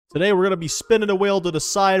Today we're going to be spinning a wheel to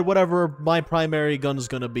decide whatever my primary gun is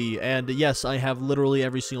going to be. And yes, I have literally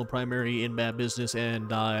every single primary in Bad Business, and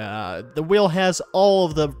the wheel has all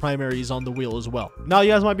of the primaries on the wheel as well. Now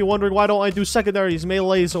you guys might be wondering, why don't I do secondaries,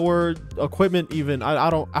 melees, or equipment even? I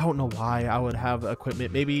don't know why I would have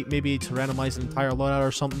equipment. Maybe to randomize the entire loadout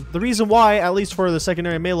or something. The reason why, at least for the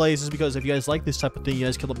secondary melees, is because if you guys like this type of thing, you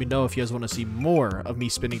guys can let me know if you guys want to see more of me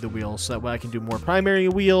spinning the wheel, so that way I can do more primary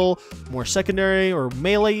wheel, more secondary, or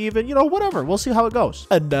melee even, you know, whatever. We'll see how it goes.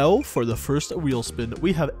 And now for the first wheel spin,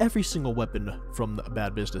 we have every single weapon from the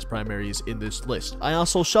Bad Business primaries in this list. I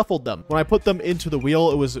also shuffled them. When I put them into the wheel,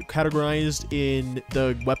 it was categorized in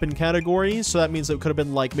the weapon categories, so that means it could have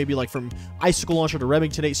been like maybe like from icicle launcher to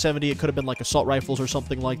Remington 870. It could have been like assault rifles or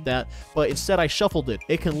something like that, but instead I shuffled it.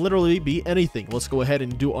 It can literally be anything. Let's go ahead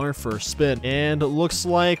and do our first spin, and it looks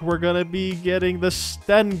like we're gonna be getting the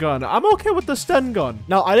Sten gun. I'm okay with the Sten gun.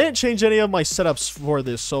 Now I didn't change any of my setups for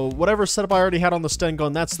this, so whatever setup I already had on the Sten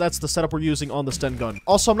gun, that's the setup we're using on the Sten gun.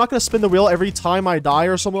 Also, I'm not gonna spin the wheel every time I die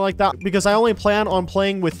or something like that, because I only plan on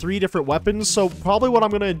playing with 3 different weapons. So probably what I'm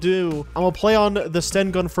gonna do, I'm gonna play on the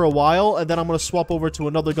Sten gun for a while, and then I'm gonna swap over to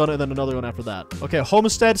another gun and then another gun after that. Okay,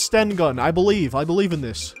 Homestead Sten gun. I believe in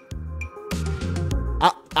this.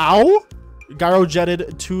 Ow! Gyro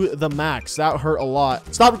jetted to the max. That hurt a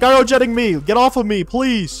lot. Stop gyro jetting me. Get off of me,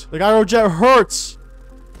 please. The gyro jet hurts.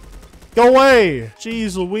 Go away.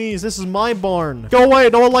 Jeez Louise, this is my barn. Go away.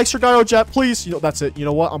 No one likes your gyro jet, please. You know, that's it. You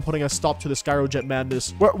know what? I'm putting a stop to this gyro jet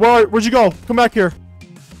madness. Where'd you go? Come back here.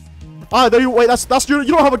 Ah, there you wait. That's you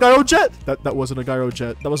don't have a gyro jet? That wasn't a gyro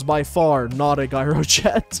jet. That was by far not a gyro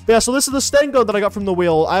jet. But yeah, so this is the Sten gun that I got from the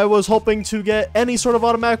wheel. I was hoping to get any sort of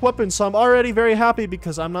automatic weapon, so I'm already very happy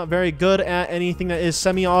because I'm not very good at anything that is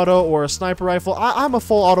semi-auto or a sniper rifle. I'm a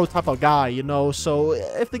full auto type of guy, you know. So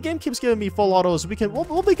if the game keeps giving me full autos,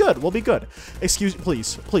 we'll be good. We'll be good. Excuse me,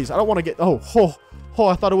 please. I don't want to get Oh,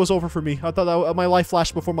 I thought it was over for me. I thought that my life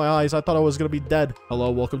flashed before my eyes. I thought I was gonna be dead. Hello,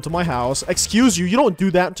 welcome to my house. Excuse you, you don't do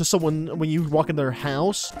that to someone when you walk in their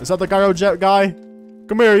house. Is that the gyro jet guy?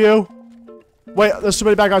 Come here, you. Wait, there's too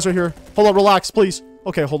many bad guys right here. Hold on, relax, please.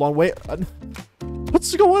 Okay, hold on, wait.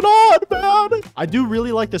 What's going on, man? I do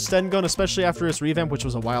really like the Sten gun, especially after its revamp, which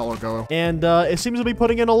was a while ago. And it seems to be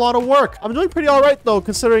putting in a lot of work. I'm doing pretty all right, though,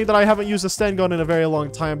 considering that I haven't used a Sten gun in a very long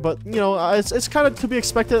time. But, you know, it's kind of to be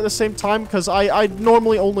expected at the same time, because I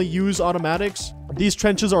normally only use automatics. These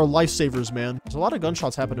trenches are lifesavers, man. There's a lot of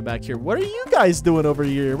gunshots happening back here. What are you guys doing over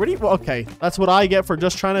here? Okay, that's what I get for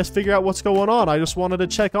just trying to figure out what's going on. I just wanted to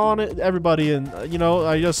check on everybody, and you know,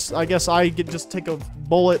 I guess I could just take a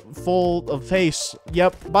bullet full of face.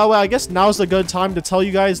 Yep. By the way, I guess now's a good time to tell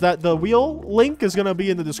you guys that the wheel link is gonna be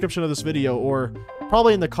in the description of this video, or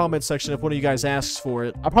probably in the comment section if one of you guys asks for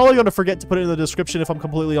it. I'm probably going to forget to put it in the description if I'm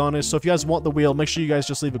completely honest. So if you guys want the wheel, make sure you guys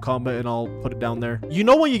just leave a comment and I'll put it down there. You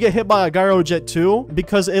know when you get hit by a gyro jet too,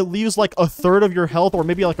 because it leaves like a third of your health or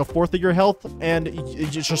maybe like a fourth of your health, and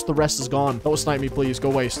it's just the rest is gone. Don't snipe me, please. Go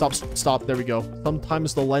away. Stop. There we go.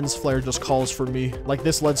 Sometimes the lens flare just calls for me. Like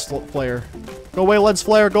this lens flare. Go away, lens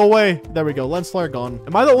flare. Go away. There we go. Lens flare gone.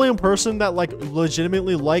 Am I the only person that like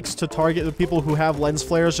legitimately likes to target the people who have lens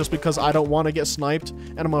flares just because I don't want to get sniped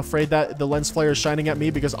and I'm afraid that the lens flare is shining at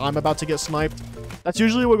me because I'm about to get sniped? That's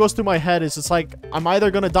usually what goes through my head. Is it's like I'm either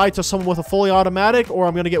gonna die to someone with a fully automatic or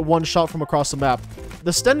I'm gonna get one shot from across the map.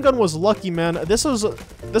 The Sten gun was lucky, man. This was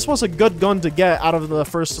a good gun to get out of the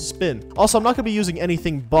first spin. Also, I'm not gonna be using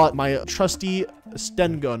anything but my trusty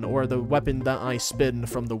Sten gun, or the weapon that I spin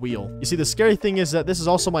from the wheel. You see, the scary thing is that this is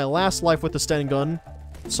also my last life with the Sten gun.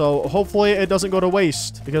 So hopefully it doesn't go to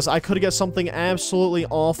waste, because I could get something absolutely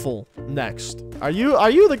awful next. Are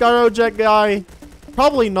you the gyro jet guy?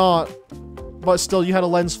 Probably not. But still, you had a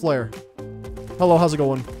lens flare. Hello, how's it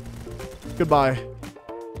going? Goodbye.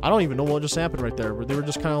 I don't even know what just happened right there. They were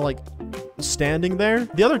just kind of like standing there.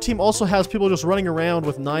 The other team also has people just running around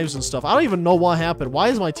with knives and stuff. I don't even know what happened. Why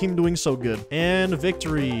is my team doing so good? And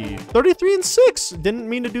victory. 33-6. Didn't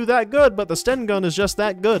mean to do that good, but the Sten gun is just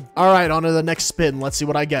that good. All right, on to the next spin. Let's see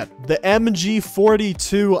what I get. The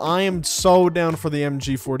MG42. I am so down for the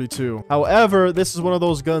MG42. However, this is one of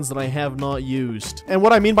those guns that I have not used. And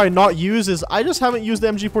what I mean by not used is I just haven't used the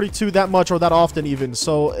MG42 that much or that often even.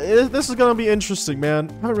 So this is going to be interesting, man.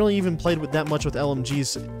 I haven't really even played with that much with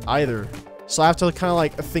LMGs either. So I have to kind of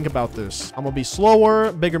like think about this. I'm gonna be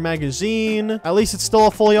slower, bigger magazine. At least it's still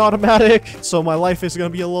a fully automatic, so my life is gonna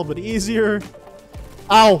be a little bit easier.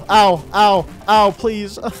 Ow, ow, ow, ow,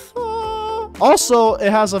 please. Also,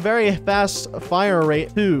 it has a very fast fire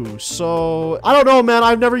rate too. So I don't know, man.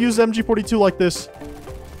 I've never used MG42 like this.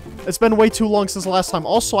 It's been way too long since the last time.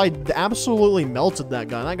 Also, I absolutely melted that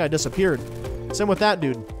guy. That guy disappeared. Same with that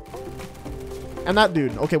dude. And that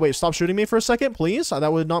dude. Okay, wait, stop shooting me for a second, please.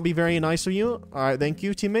 That would not be very nice of you. All right, thank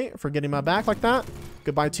you, teammate, for getting my back like that.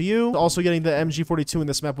 Goodbye to you. Also, getting the MG42 in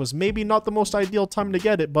this map was maybe not the most ideal time to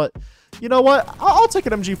get it, but you know what? I'll take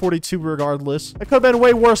an MG42 regardless. It could have been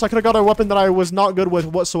way worse. I could have got a weapon that I was not good with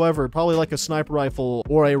whatsoever. Probably like a sniper rifle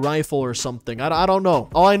or a rifle or something. I don't know.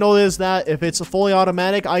 All I know is that if it's a fully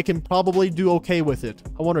automatic, I can probably do okay with it.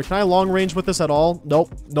 I wonder, can I long range with this at all?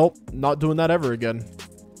 Nope. Nope. Not doing that ever again.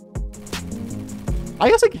 I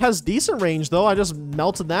guess it has decent range, though. I just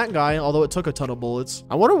melted that guy, although it took a ton of bullets.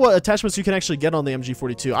 I wonder what attachments you can actually get on the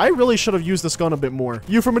MG42. I really should have used this gun a bit more.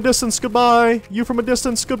 You from a distance, goodbye. You from a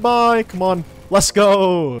distance, goodbye. Come on. Let's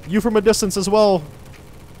go. You from a distance as well.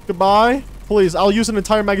 Goodbye. Please, I'll use an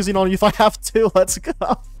entire magazine on you if I have to. Let's go.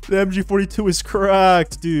 The MG42 is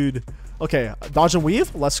cracked, dude. Okay, dodge and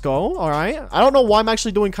weave. Let's go. All right. I don't know why I'm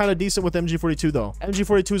actually doing kind of decent with MG42, though.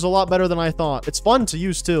 MG42 is a lot better than I thought. It's fun to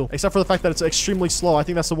use, too, except for the fact that it's extremely slow. I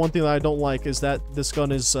think that's the one thing that I don't like is that this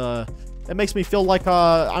gun is, it makes me feel like,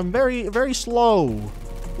 I'm very, very slow.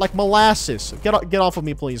 Like molasses. Get off of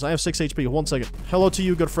me, please. I have 6 HP. 1 second. Hello to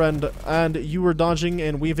you, good friend. And you were dodging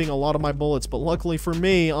and weaving a lot of my bullets, but luckily for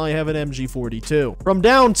me, I have an MG42. From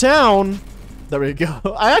downtown... There we go.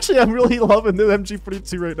 I'm really loving the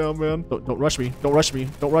MG42 right now, man. Don't rush me. Don't rush me.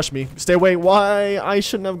 Don't rush me. Stay away. Why? I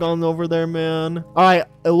shouldn't have gone over there, man. All right.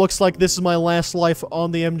 It looks like this is my last life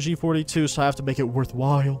on the MG42, so I have to make it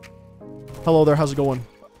worthwhile. Hello there. How's it going?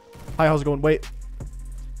 Hi, how's it going? Wait.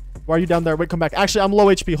 Why are you down there? Wait, come back. Actually, I'm low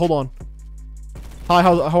HP. Hold on. Hi,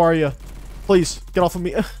 how are you? Please, get off of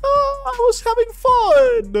me. I was having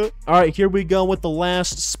fun. All right, here we go with the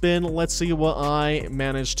last spin. Let's see what I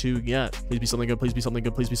managed to get. Please be something good. Please be something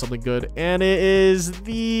good. Please be something good. And it is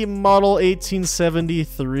the Model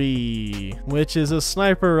 1873, which is a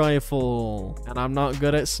sniper rifle. And I'm not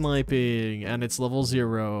good at sniping. And it's level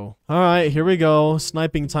 0. All right, here we go.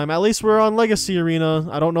 Sniping time. At least we're on Legacy Arena.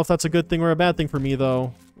 I don't know if that's a good thing or a bad thing for me,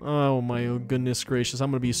 though. Oh my goodness gracious. I'm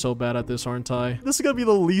gonna be so bad at this, aren't I? This is gonna be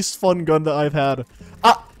the least fun gun that I've had.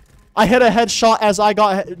 I hit a headshot as I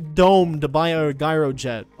got domed by a gyro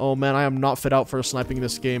jet. Oh man, I am not fit out for sniping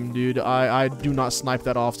this game, dude. I do not snipe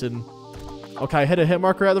that often. Okay, I hit a hit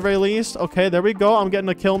marker at the very least. Okay, there we go. I'm getting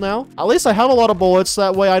a kill now. At least I have a lot of bullets.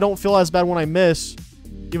 That way I don't feel as bad when I miss.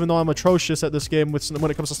 Even though I'm atrocious at this game when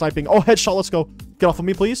it comes to sniping. Oh, headshot. Let's go. Get off of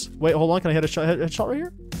me, please. Wait, hold on. Can I hit a headshot right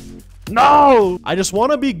here? No! I just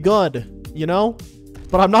want to be good, you know?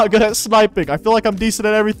 But I'm not good at sniping. I feel like I'm decent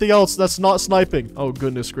at everything else that's not sniping. Oh,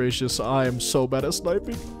 goodness gracious. I am so bad at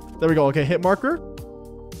sniping. There we go. Okay, hit marker.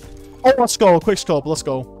 Oh, let's go. Quick scope. Let's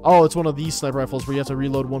go. Oh, it's one of these sniper rifles where you have to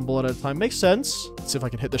reload 1 bullet at a time. Makes sense. Let's see if I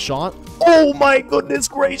can hit the shot. Oh, my goodness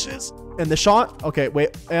gracious. And the shot. Okay,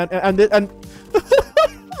 wait. And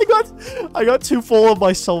I got too full of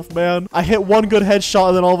myself, man. I hit 1 good headshot,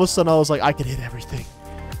 and then all of a sudden I was like, I can hit everything.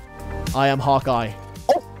 I am Hawkeye.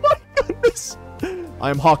 Oh, my goodness. I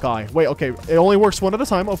am Hawkeye. Wait, okay. It only works 1 at a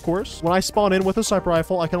time, of course. When I spawn in with a sniper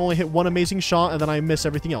rifle, I can only hit 1 amazing shot, and then I miss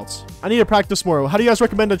everything else. I need to practice more. How do you guys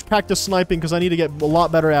recommend to practice sniping? Because I need to get a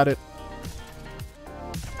lot better at it.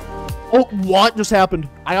 Oh, what just happened?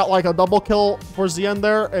 I got like a double kill towards the end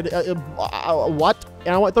there. And, what?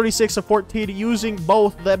 And I went 36 to 14 using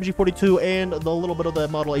both the MG42 and the little bit of the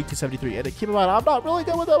Model 1873. And keep in mind, I'm not really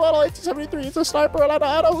good with the Model 1873. It's a sniper, and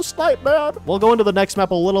I don't snipe, man. We'll go into the next map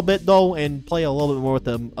a little bit, though, and play a little bit more with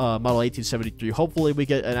the Model 1873. Hopefully, we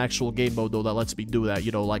get an actual game mode, though, that lets me do that.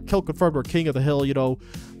 You know, like Kill Confirmed or King of the Hill, you know.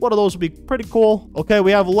 One of those would be pretty cool. Okay, we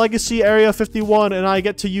have Legacy Area 51, and I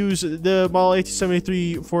get to use the Model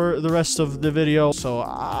 1873 for the rest of the video. So,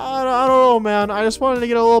 I don't know, man. I just wanted to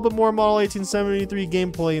get a little bit more Model 1873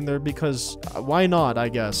 gameplay in there because why not, I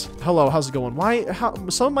guess. Hello, how's it going?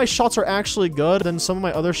 Some of my shots are actually good, then some of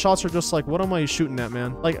my other shots are just like, what am I shooting at,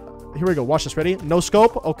 man? Like, here we go. Watch this. Ready? No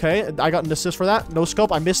scope. Okay, I got an assist for that. No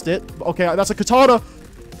scope. I missed it. Okay, that's a katana.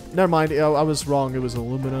 Never mind. I was wrong. It was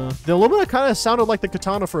Illumina. The Illumina kind of sounded like the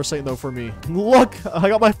katana for a second, though, for me. Look, I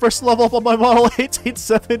got my first level up on my Model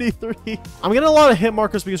 1873. I'm getting a lot of hit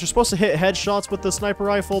markers because you're supposed to hit headshots with the sniper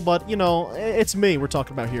rifle, but, you know, it's me we're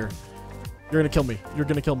talking about here. You're gonna kill me. You're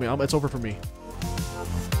gonna kill me. It's over for me.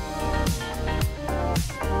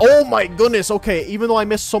 Oh my goodness. Okay, even though I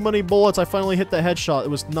missed so many bullets, I finally hit the headshot. It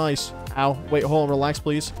was nice. Ow. Wait, hold on. Relax,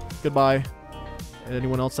 please. Goodbye. And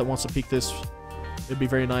anyone else that wants to peek this It'd be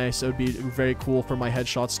very nice. It would be very cool for my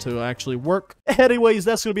headshots to actually work. Anyways,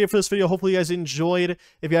 that's going to be it for this video. Hopefully you guys enjoyed.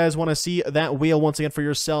 If you guys want to see that wheel once again for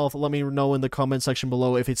yourself, let me know in the comment section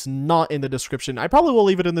below. If it's not in the description, I probably will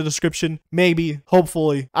leave it in the description. Maybe,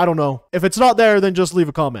 hopefully, I don't know. If it's not there, then just leave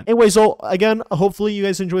a comment. Anyway, so again, hopefully you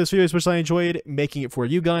guys enjoyed this video, especially I enjoyed making it for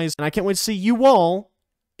you guys. And I can't wait to see you all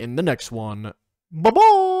in the next one.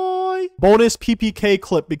 Bye-bye! Bonus PPK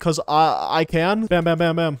clip because I can. Bam, bam,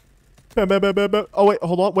 bam, bam. Bam, bam, bam, bam, bam. Oh, wait,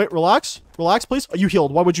 hold on. Wait, relax. Relax, please. Oh, you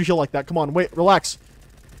healed. Why would you heal like that? Come on, wait, relax.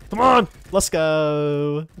 Come on. Let's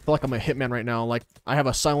go. I feel like I'm a hitman right now. Like, I have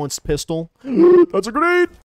a silenced pistol. That's a grenade.